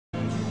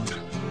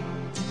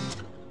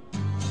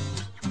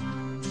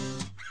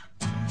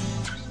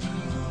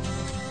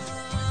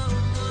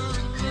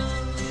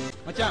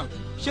மச்சான்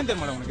விஷயம்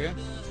தெரியுமாடா உனக்கு?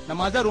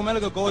 நம்ம அஜா ரூம் மேல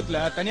இருக்க கோவத்துல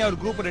தனியா ஒரு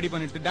குரூப் ரெடி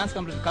பண்ணிட்டு டான்ஸ்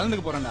காம்படிஷன்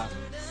கலந்துக்க போறேன்டா.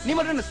 நீ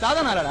மட்டும் என்ன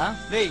சாதாரண ஆளாடா?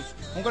 டேய்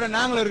உன் கூட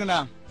நாங்களும் இருக்கேன்டா.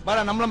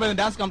 வாடா நம்மளும் போய்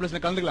டான்ஸ்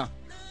காம்படிஷன்ல கலந்துக்கலாம்.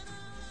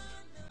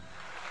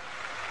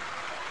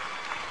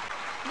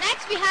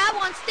 Next we have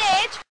on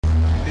stage.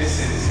 This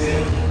is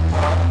it.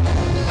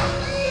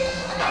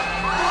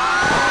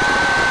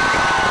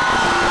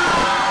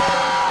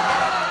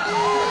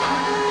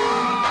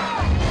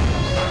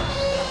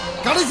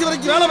 கடைசி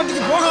வரைக்கும் வேலை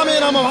வெட்டிக்கு போகாமே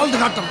நாம வாழ்ந்து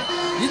காட்டணும்.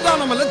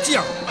 இதுதான் நம்ம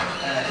லட்சியம்.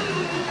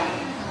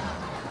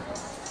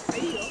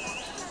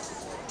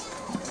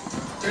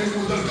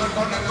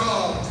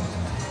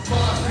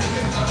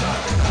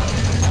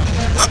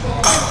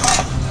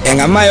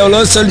 எங்க அம்மா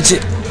எவ்வளோ சொல்லிச்சு,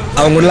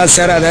 அவங்க எல்லாம்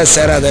சேராத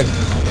சேராத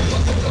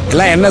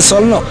எல்லாம் என்ன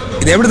சொல்லணும்.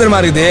 இது எப்படி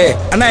தெரியுமா இருக்குது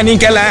அண்ணா? நீ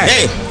கேள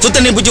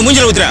சுத்த நீ பிடிச்சி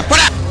மூஞ்சில ஊத்துறேன்.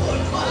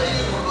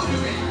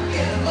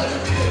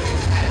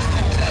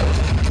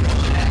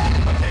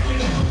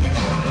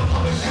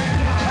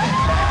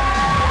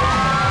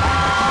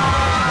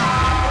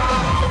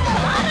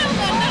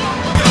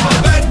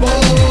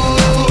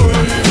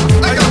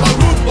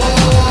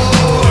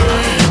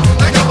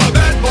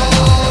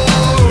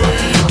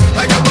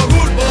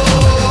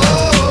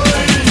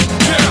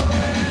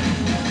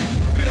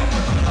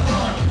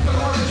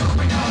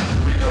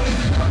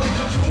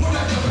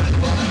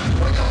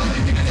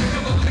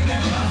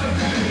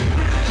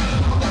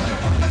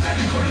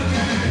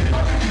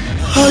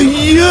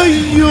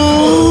 ஐயோ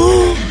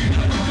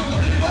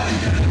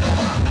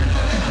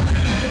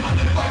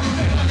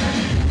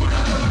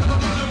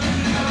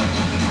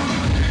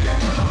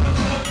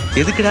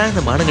எதுக்குடா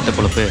இந்த மானங்கிட்ட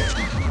பொழப்பு?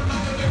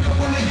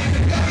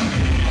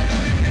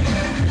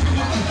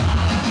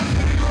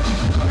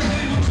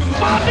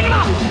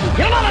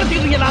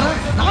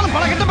 நானும்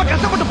பல கட்டமா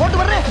கஷ்டப்பட்டு போட்டு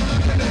வர்றேன்.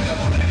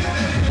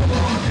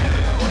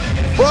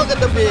 போக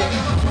தம்பி,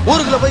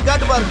 ஊருக்குள்ள போய்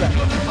காட்டு பாருங்க.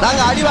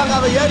 நாங்க அடி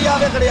வாங்காத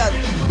ஏரியாவே கிடையாது.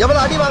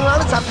 எவ்வளவு அடி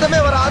வாங்கினாலும் சத்தமே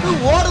வராது,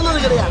 ஓடுனது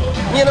கிடையாது.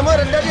 நீ என்னமோ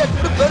 2 அடி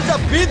அடிச்சுட்டு பெருசா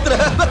பீத்துற.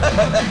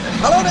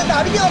 ஹலோ, நான்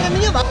அடிக்க வரேன்.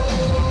 நீங்க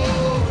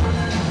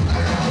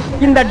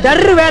இந்த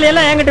டர்ரு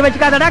வேலையெல்லாம் என்கிட்ட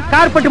வச்சுக்காதடா,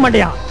 கார்பெட்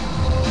மாட்டியா?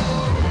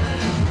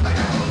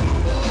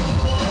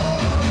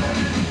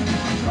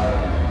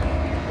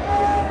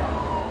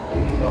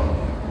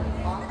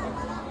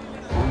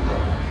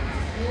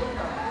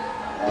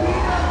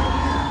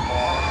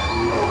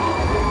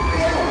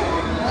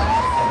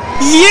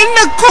 என்ன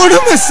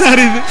கொடுமை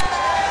சார் இது?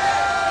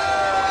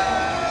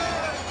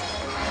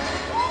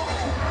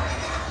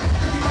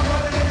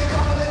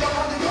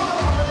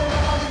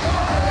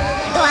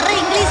 வர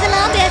இங்கிலீஷ்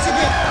எல்லாம்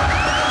பேசுது.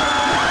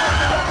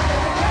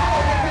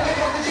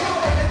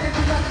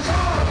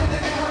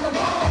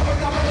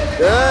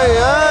 ஏய்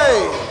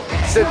ஏய்,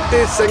 செட்டி,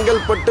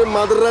 செங்கல்பட்டு,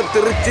 மதுரை,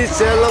 திருச்சி,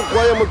 சேலம்,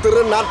 கோயம்புத்தூர்,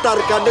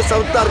 நாட்டார்காடு,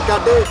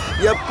 சவுத்தார்காடு,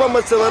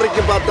 எப்பமஸ்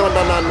வரைக்கும் பார்த்த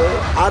வேண்டாம். நான்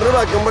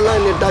அருவா கம்பெல்லாம்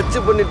என்னை டச்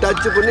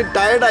பண்ணி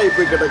டயர்டாகி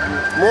போய் கிடக்கு.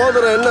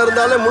 மோதிரம் என்ன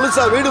இருந்தாலும்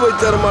முழுசா வீடு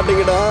வச்சு தர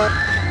மாட்டேங்கடா.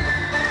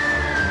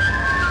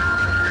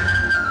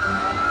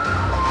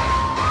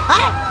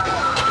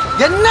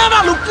 என்னடா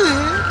லுக்கு?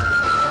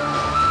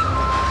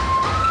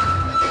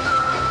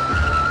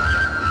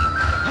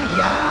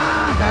 ஐயா,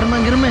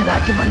 தர்மம் கிரும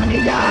ஏதாச்சும்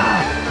பண்ணுங்கய்யா.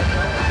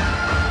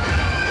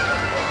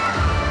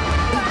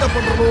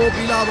 பண்றோம்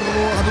பீலா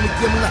விடுறோம், அது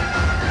முக்கியம் இல்ல.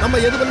 நம்ம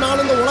எது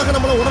பண்ணாலும் இந்த உலகம்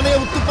நம்மள உடனே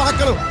உத்து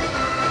பார்க்கணும்.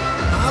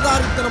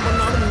 ஆதாரித்தனம்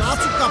பண்ணாலும்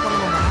நாசுக்கா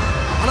பண்ணணும்.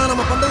 ஆனா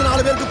நம்ம பண்றது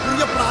 4 பேருக்கு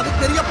புரியப்படாது,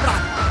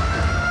 தெரியப்படாது.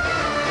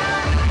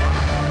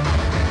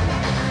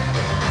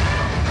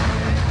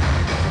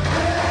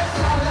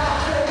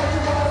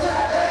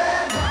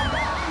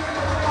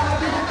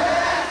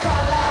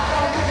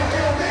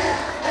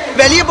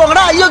 வெளியே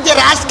போங்கடா அயோக்கிய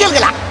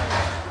ராஸ்கல்களா.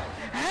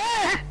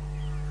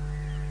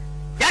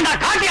 ஏண்டா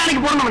காட்டி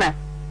ஆணைக்கு போறணும்னே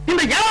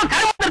இந்த எவன்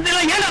கருமத்தில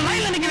ஏண்டா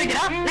லைன்ல நிக்க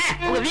வைக்கிறா?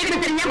 உங்க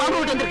வீட்டுக்கு தெரிஞ்ச மாமா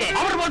வீட்டு வந்திருக்கேன்.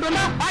 அவர் போட்டு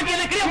வந்தா பாட்டி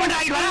எல்லாம் கிரியா பண்ணி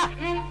ஆகிட்டு வரா.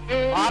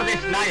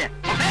 ஆர்தேஷ் நாய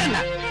பேர் என்ன?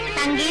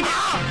 சங்கீதா.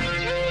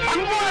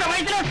 9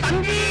 வயசுல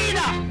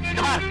சங்கீதா.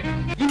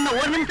 இன்னும்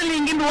 1 நிமிஷத்துல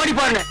இங்க இருந்து ஓடி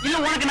பாருங்க, இல்ல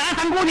உனக்கு நான்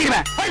சங்கு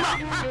ஊதிடுவேன். போய் வா.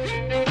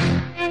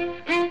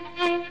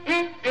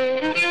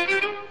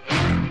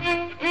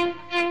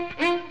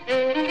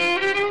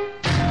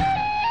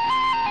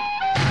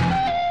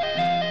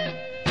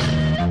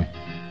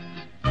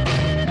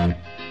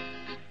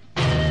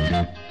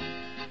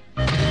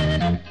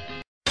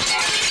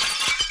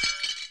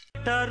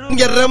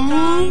 இங்க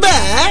ரொம்ப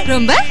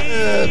ரொம்ப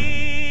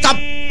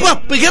தப்பா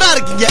பிகரா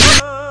இருக்கீங்க.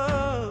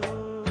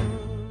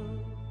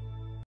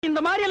 இந்த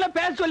மாதிரி எல்லாம்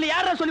பேச சொல்லி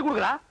யாரா சொல்லி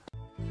கொடுக்குறா?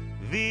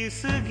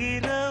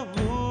 வீசுகிற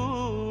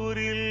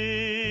ஊரில்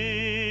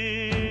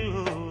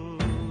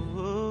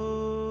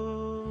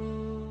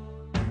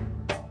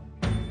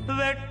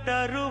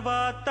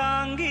வெட்டருவா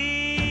தாங்கி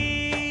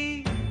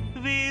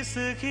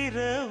வீசுகிற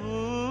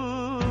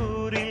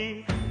ஊரில்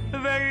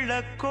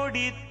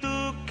வெள்ளக்கொடி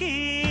தூக்கி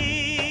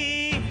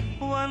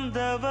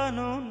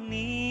வந்தவனும்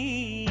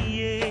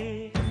நீயே,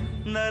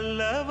 நல்ல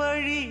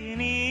வழி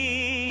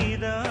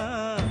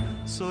நீதான்,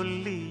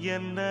 சொல்லி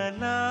என்ன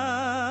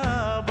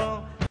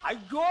லாபம்?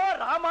 ஐயோ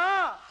ராமா,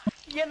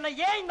 என்ன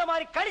ஏன் இந்த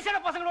மாதிரி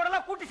கரிசன பசங்களோட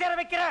எல்லாம் கூட்டி சேர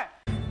வைக்கிற?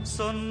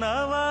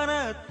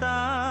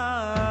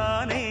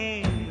 சொன்னவனத்தானே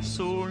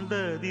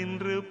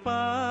சூழ்ந்ததின்று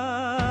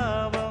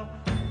பாவம்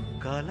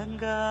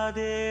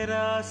கலங்காதே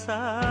ராசா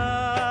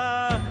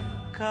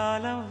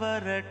காலம்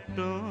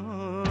வரட்டும்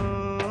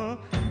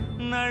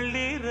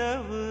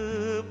நள்ளிரவு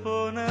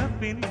போன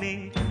பின்னே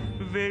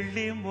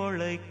வெள்ளி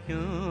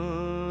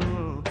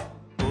முளைக்கும்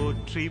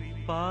போற்றி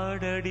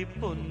பாடடி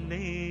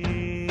பொன்னே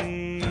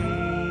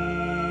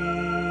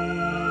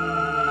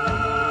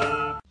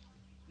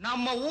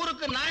நம்ம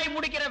ஊருக்கு நாய்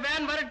முடிக்கிற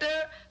வேன் வரட்டு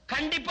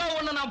கண்டிப்பா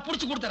ஒண்ணு நான்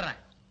புடிச்சு கொடுத்துறேன்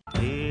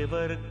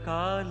தேவர்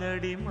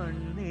காலடி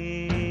மண்ணே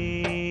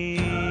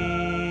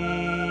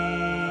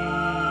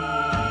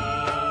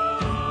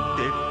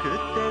தெற்கு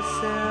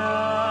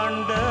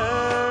திசாண்ட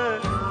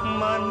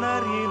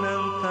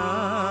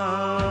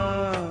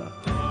மன்னரினந்தான்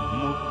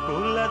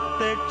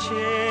முக்குலத்தைச்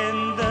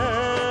சேர்ந்த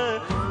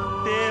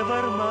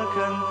தேவர்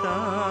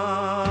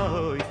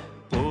மகன்தாய்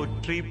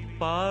போற்றி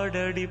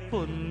பாடடி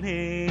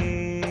பொன்னே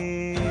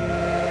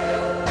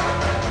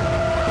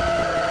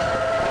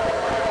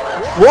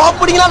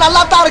ஓப்பனிங்களா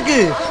நல்லா தான் இருக்கு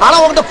ஆனா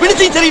உங்ககிட்ட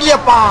பிடிச்சும்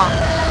சரியில்லையாப்பா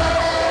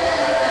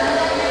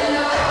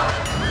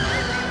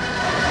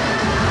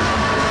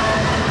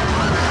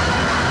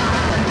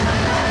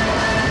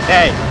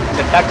டேய்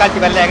இந்த தக்காளி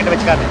வெள்ளை என்கிட்ட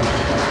வச்சுக்காத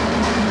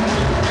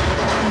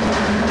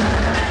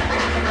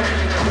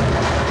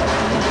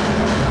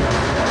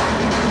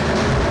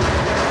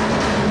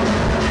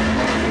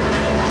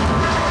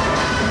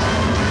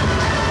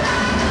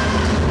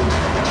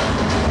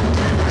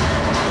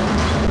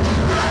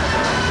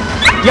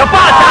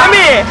எப்பா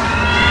சாமி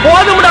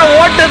போதும்டா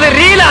ஓட்டது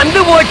ரீல்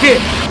அந்து போச்சு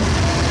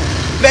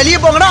வெளியே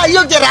போங்கடா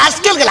ஐயோ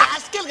ராஸ்கல்களா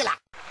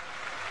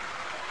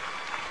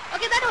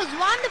Okay, that was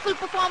wonderful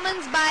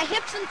performance by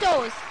Hips and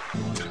Toes.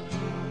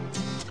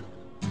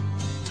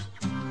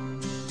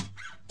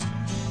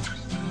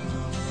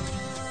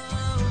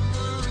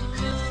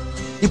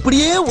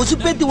 இப்படியே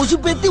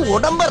உசுப்பேத்தி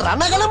உடம்ப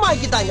ரணகலம்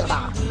ஆக்கிட்டாங்கடா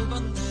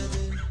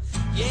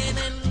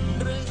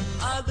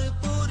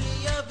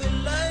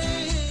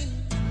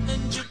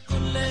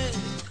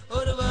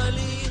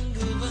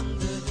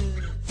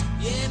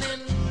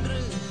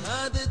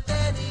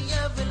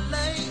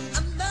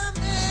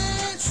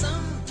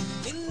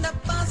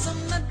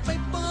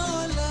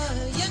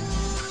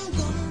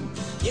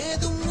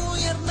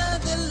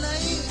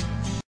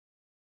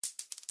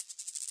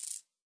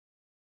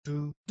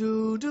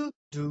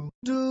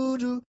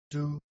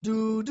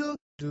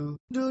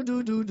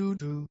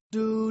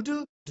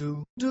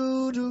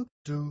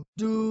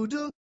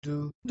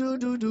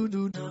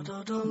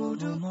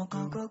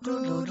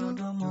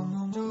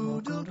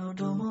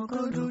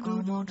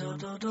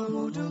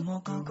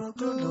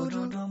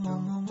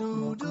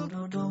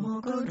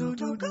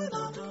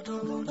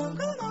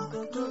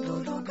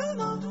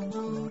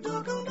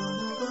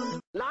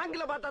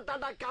லாங்கில பார்த்தா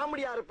தாண்டா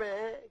காமெடியா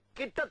இருப்பேன்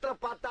கிட்டத்துல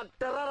பார்த்தா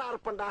டெரரா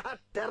இருப்பேன்டா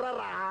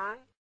டெரரா